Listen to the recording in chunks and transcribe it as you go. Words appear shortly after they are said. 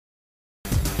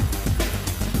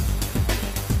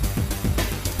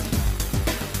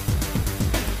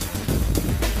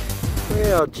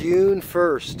Well, June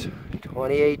 1st,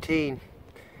 2018,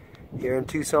 here in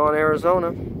Tucson,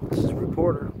 Arizona. This is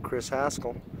reporter Chris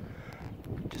Haskell.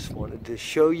 Just wanted to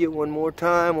show you one more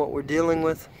time what we're dealing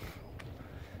with.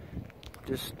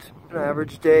 Just an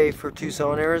average day for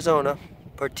Tucson, Arizona.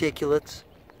 Particulates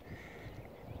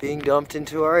being dumped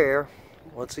into our air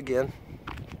once again.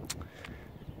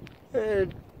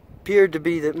 It appeared to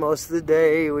be that most of the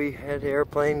day we had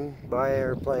airplane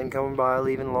coming by,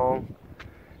 leaving long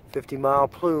 50-mile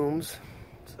plumes.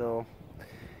 So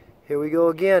here we go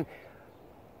again.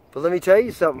 But let me tell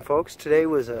you something, folks. Today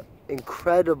was an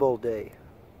incredible day.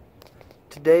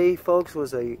 Today, folks,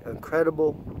 was an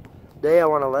incredible day. I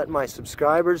want to let my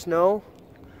subscribers know.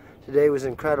 Today was an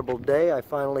incredible day. I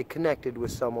finally connected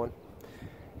with someone.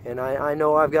 And I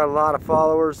know I've got a lot of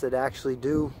followers that actually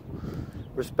do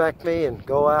respect me and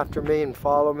go after me and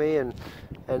follow me, and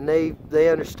they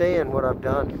understand what I've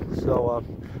done. So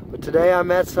but today I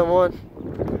met someone.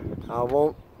 I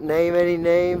won't name any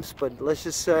names, but let's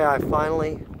just say I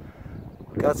finally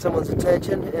got someone's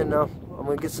attention, and I'm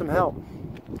going to get some help.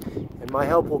 And my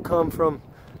help will come from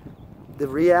the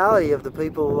reality of the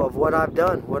people of what I've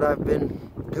done, what I've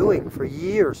been doing for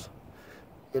years.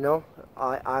 You know,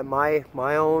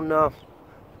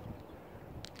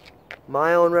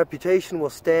 my own reputation will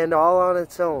stand all on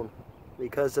its own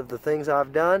because of the things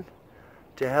I've done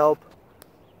to help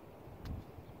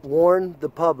warn the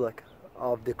public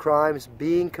of the crimes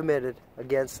being committed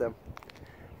against them.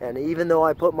 And even though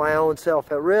I put my own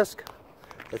self at risk,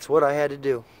 that's what I had to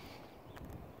do.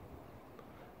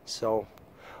 So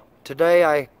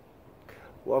today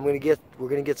we're going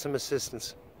to get some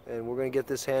assistance, and we're going to get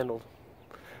this handled,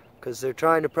 because they're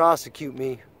trying to prosecute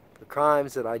me for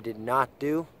crimes that I did not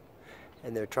do.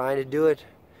 And they're trying to do it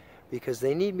because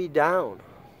they need me down,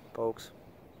 folks.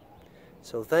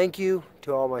 So thank you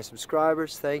to all my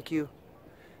subscribers. Thank you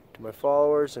to my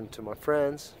followers and to my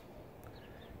friends.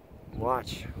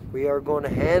 Watch. We are going to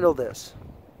handle this.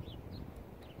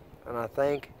 And I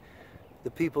thank the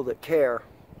people that care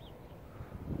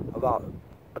about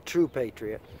a true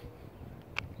patriot.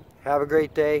 Have a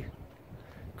great day.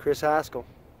 Chris Haskell,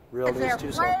 Real News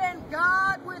Tucson. They're playing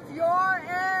God with your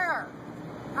air.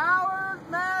 Powered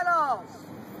metals.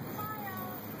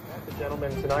 The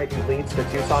gentleman tonight who leads the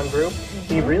Tucson group,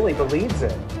 he really believes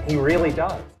it. He really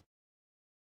does.